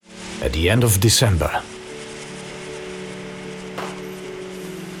at the end of December.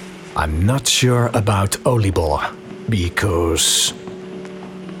 I'm not sure about oliebollen because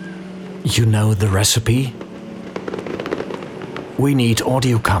you know the recipe? We need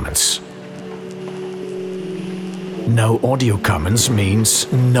audio comments. No audio comments means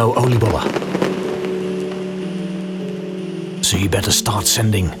no oliebollen. So you better start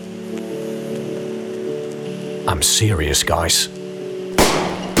sending. I'm serious, guys.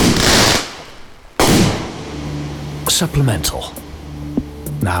 Supplemental.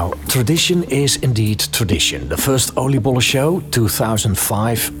 Now, tradition is indeed tradition. The first Oliebollenshow,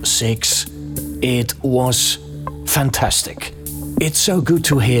 2005-06, it was fantastic. It's so good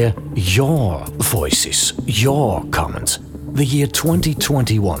to hear your voices, your comments. The year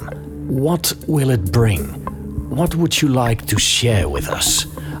 2021, what will it bring? What would you like to share with us?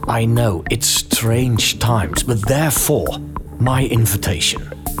 I know it's strange times, but therefore, my invitation.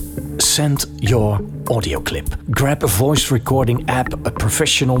 Send your audio clip. Grab a voice recording app, a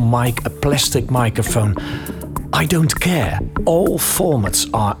professional mic, a plastic microphone. I don't care. All formats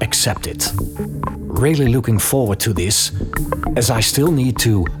are accepted. Really looking forward to this, as I still need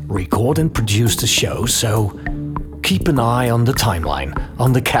to record and produce the show, so keep an eye on the timeline,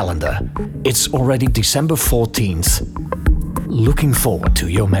 on the calendar. It's already December 14th. Looking forward to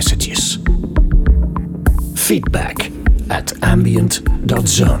your messages. Feedback at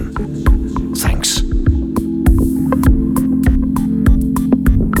ambient.zone.